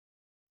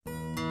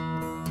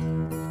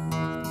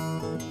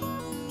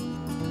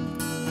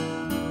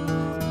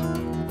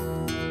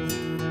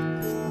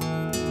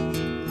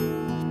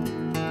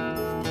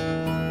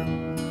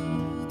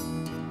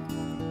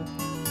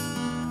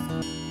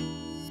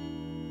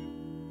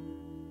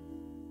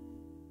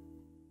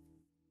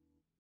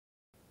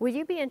Would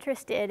you be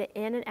interested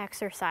in an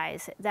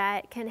exercise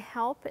that can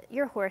help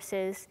your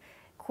horse's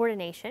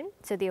coordination,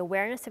 so the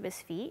awareness of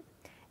his feet,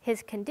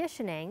 his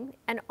conditioning,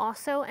 and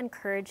also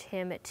encourage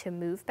him to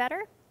move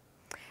better?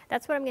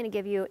 That's what I'm going to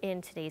give you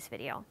in today's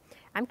video.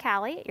 I'm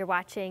Callie, you're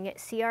watching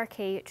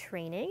CRK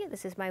Training.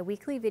 This is my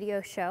weekly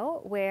video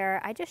show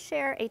where I just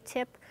share a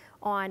tip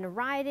on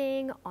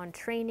riding, on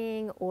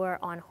training, or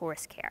on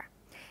horse care.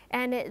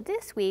 And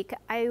this week,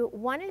 I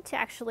wanted to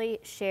actually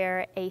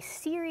share a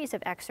series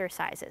of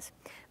exercises,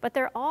 but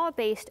they're all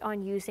based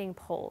on using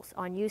poles,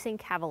 on using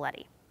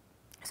Cavaletti.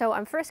 So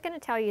I'm first going to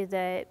tell you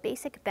the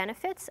basic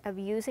benefits of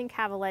using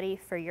Cavaletti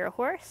for your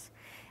horse,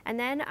 and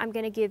then I'm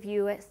going to give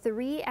you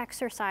 3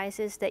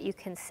 exercises that you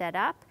can set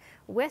up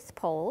with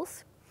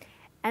poles.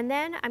 And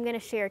then I'm going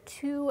to share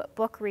 2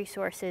 book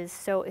resources,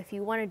 so if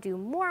you want to do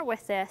more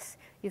with this,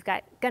 you've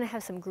going to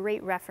have some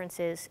great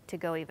references to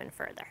go even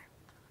further.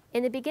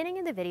 In the beginning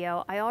of the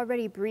video, I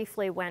already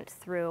briefly went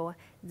through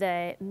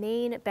the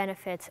main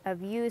benefits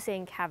of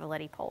using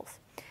Cavaletti poles.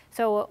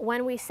 So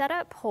when we set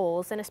up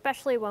poles, and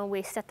especially when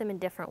we set them in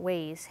different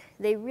ways,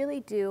 they really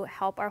do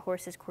help our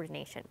horse's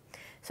coordination.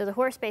 So the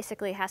horse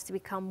basically has to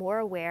become more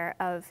aware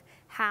of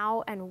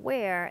how and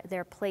where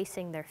they're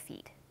placing their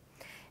feet.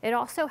 It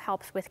also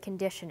helps with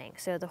conditioning.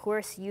 So the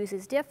horse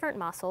uses different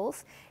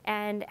muscles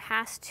and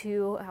has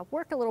to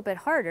work a little bit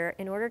harder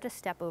in order to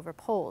step over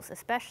poles,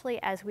 especially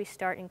as we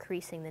start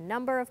increasing the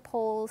number of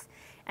poles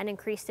and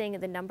increasing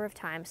the number of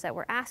times that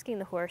we're asking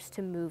the horse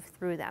to move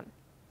through them.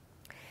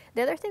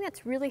 The other thing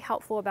that's really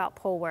helpful about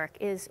pole work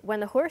is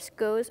when the horse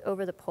goes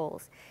over the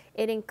poles,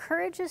 it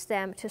encourages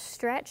them to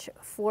stretch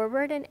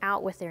forward and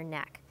out with their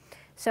neck.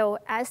 So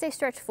as they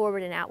stretch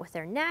forward and out with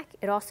their neck,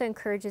 it also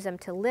encourages them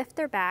to lift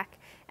their back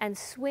and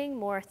swing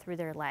more through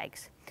their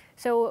legs.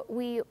 So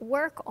we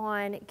work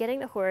on getting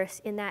the horse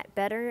in that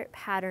better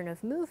pattern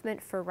of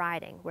movement for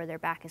riding, where their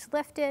back is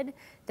lifted,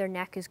 their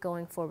neck is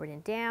going forward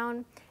and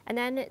down, and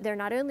then they're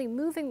not only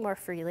moving more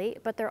freely,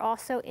 but they're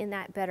also in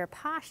that better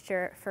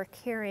posture for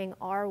carrying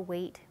our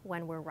weight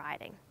when we're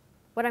riding.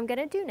 What I'm going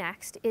to do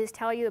next is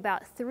tell you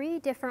about 3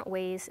 different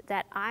ways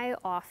that I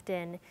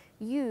often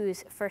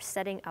use for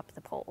setting up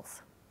the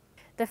poles.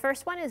 The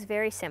first one is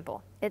very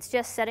simple. It's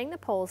just setting the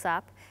poles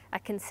up a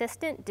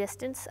consistent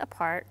distance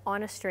apart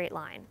on a straight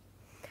line.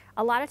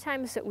 A lot of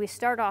times we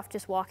start off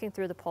just walking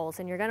through the poles,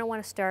 and you're going to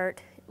want to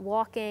start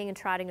walking and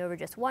trotting over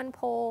just one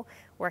pole,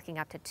 working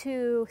up to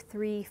 2,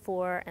 3,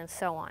 4, and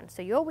so on.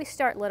 So you always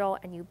start little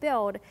and you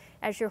build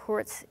as your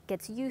horse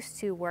gets used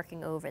to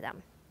working over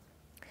them.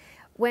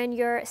 When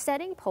you're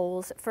setting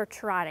poles for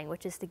trotting,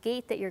 which is the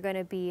gait that you're going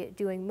to be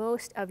doing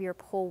most of your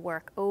pole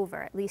work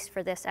over, at least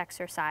for this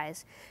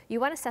exercise, you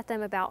want to set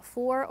them about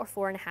 4 or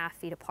 4.5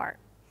 feet apart.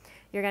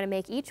 You're going to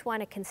make each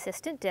one a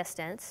consistent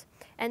distance,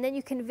 and then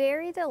you can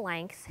vary the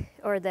length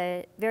or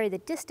vary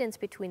the distance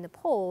between the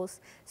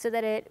poles so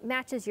that it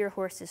matches your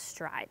horse's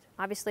stride.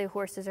 Obviously,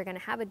 horses are going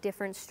to have a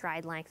different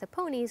stride length. A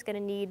pony is going to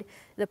need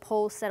the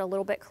poles set a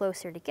little bit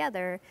closer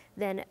together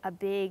than a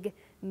big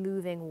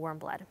moving warm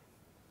blood.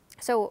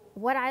 So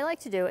what I like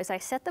to do is I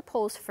set the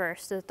poles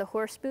first so that the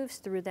horse moves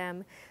through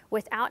them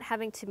without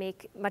having to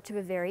make much of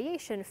a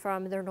variation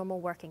from their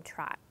normal working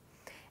trot.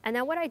 And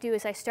then what I do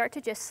is I start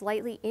to just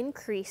slightly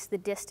increase the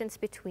distance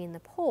between the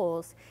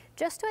poles,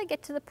 just so I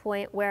get to the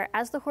point where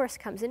as the horse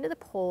comes into the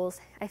poles,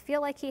 I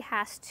feel like he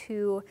has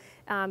to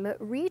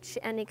reach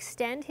and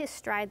extend his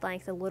stride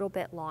length a little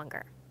bit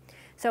longer.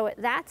 So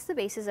that's the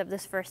basis of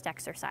this first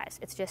exercise.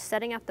 It's just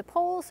setting up the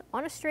poles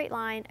on a straight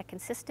line, a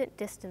consistent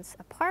distance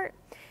apart,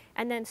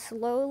 and then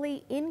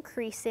slowly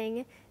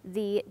increasing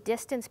the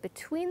distance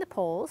between the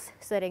poles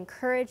so that it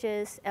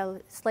encourages a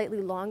slightly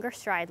longer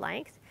stride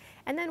length,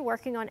 and then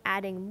working on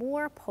adding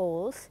more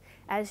poles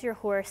as your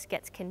horse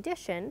gets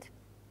conditioned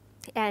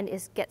and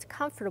gets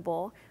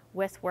comfortable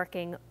with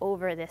working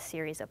over this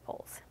series of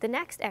poles. The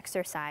next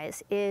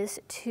exercise is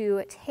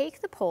to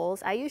take the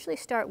poles. I usually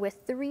start with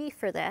 3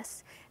 for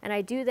this, and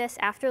I do this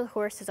after the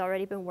horse has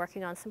already been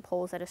working on some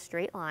poles at a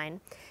straight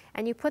line,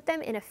 and you put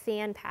them in a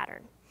fan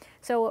pattern.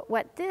 So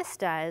what this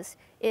does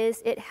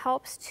is it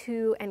helps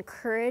to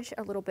encourage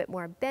a little bit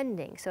more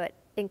bending. So it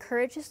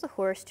encourages the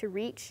horse to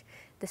reach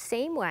the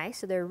same way,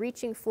 so they're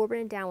reaching forward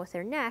and down with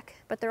their neck,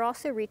 but they're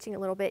also reaching a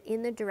little bit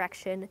in the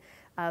direction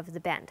of the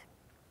bend.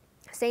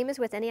 Same as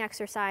with any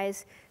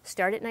exercise,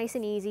 start it nice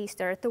and easy,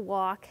 start at the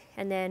walk,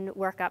 and then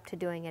work up to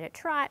doing it at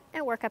trot,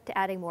 and work up to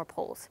adding more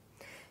poles.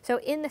 So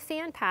in the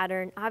fan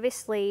pattern,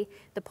 obviously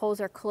the poles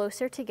are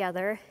closer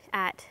together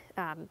at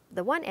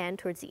the one end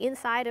towards the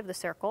inside of the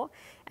circle,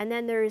 and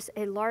then there's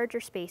a larger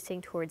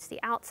spacing towards the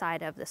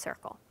outside of the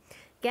circle.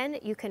 Again,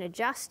 you can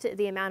adjust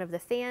the amount of the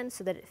fan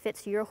so that it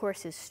fits your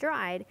horse's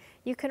stride.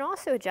 You can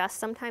also adjust,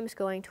 sometimes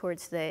going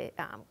towards the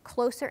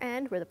closer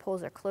end where the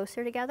poles are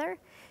closer together,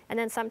 and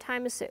then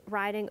sometimes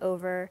riding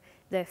over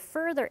the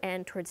further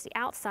end towards the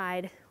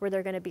outside where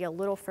they're going to be a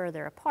little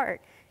further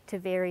apart to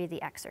vary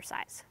the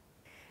exercise.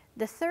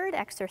 The third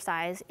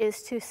exercise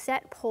is to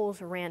set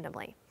poles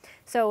randomly.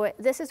 So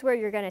this is where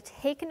you're gonna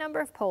take a number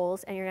of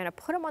poles and you're gonna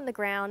put them on the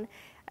ground.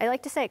 I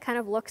like to say it kind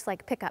of looks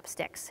like pickup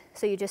sticks.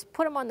 So you just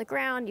put them on the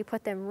ground, you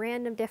put them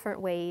random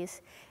different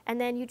ways, and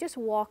then you just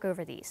walk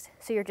over these.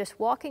 So you're just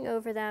walking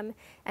over them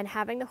and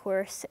having the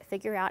horse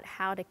figure out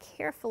how to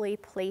carefully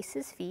place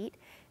his feet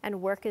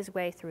and work his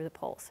way through the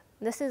poles.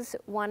 This is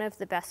one of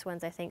the best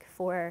ones, I think,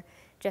 for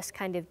just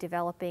kind of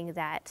developing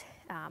that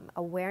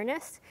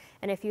awareness.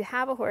 And if you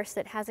have a horse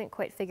that hasn't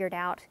quite figured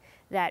out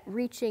that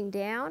reaching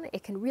down,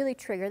 it can really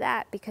trigger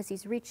that because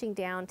he's reaching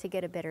down to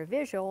get a better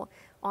visual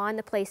on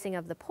the placing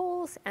of the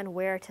poles and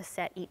where to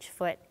set each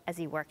foot as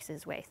he works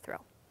his way through.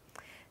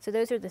 So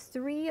those are the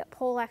 3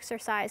 pole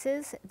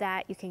exercises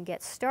that you can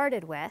get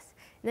started with.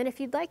 And then if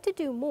you'd like to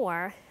do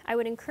more, I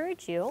would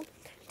encourage you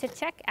to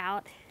check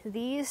out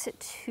these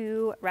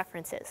 2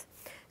 references.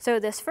 So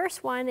this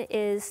first one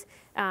is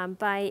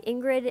by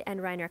Ingrid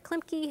and Rainer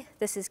Klimke.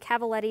 This is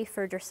Cavaletti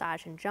for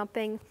Dressage and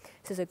Jumping.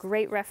 This is a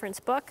great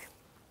reference book.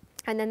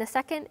 And then the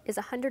second is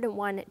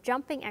 101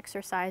 Jumping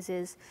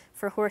Exercises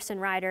for Horse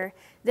and Rider.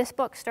 This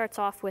book starts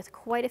off with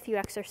quite a few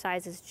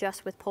exercises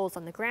just with poles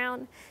on the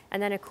ground. And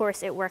then of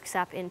course it works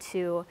up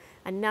into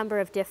a number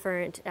of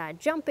different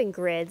jumping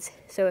grids.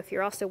 So if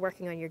you're also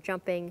working on your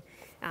jumping,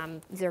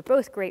 these are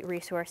both great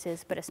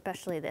resources, but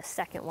especially this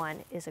second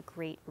one is a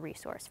great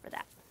resource for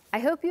that. I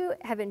hope you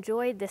have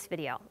enjoyed this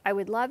video. I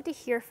would love to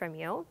hear from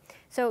you.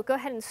 So go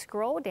ahead and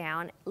scroll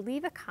down,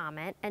 leave a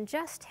comment, and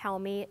just tell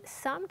me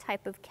some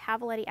type of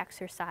Cavaletti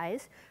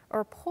exercise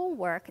or pole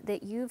work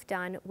that you've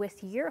done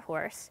with your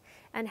horse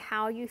and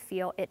how you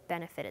feel it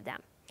benefited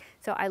them.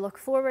 So I look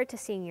forward to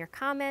seeing your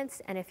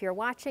comments, and if you're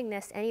watching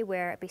this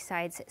anywhere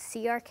besides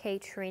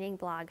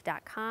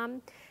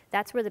crktrainingblog.com,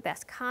 that's where the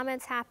best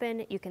comments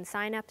happen. You can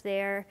sign up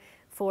there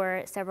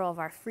for several of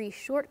our free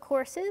short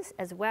courses,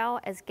 as well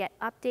as get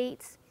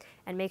updates,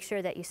 and make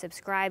sure that you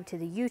subscribe to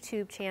the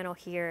YouTube channel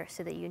here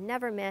so that you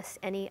never miss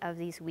any of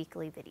these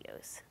weekly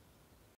videos.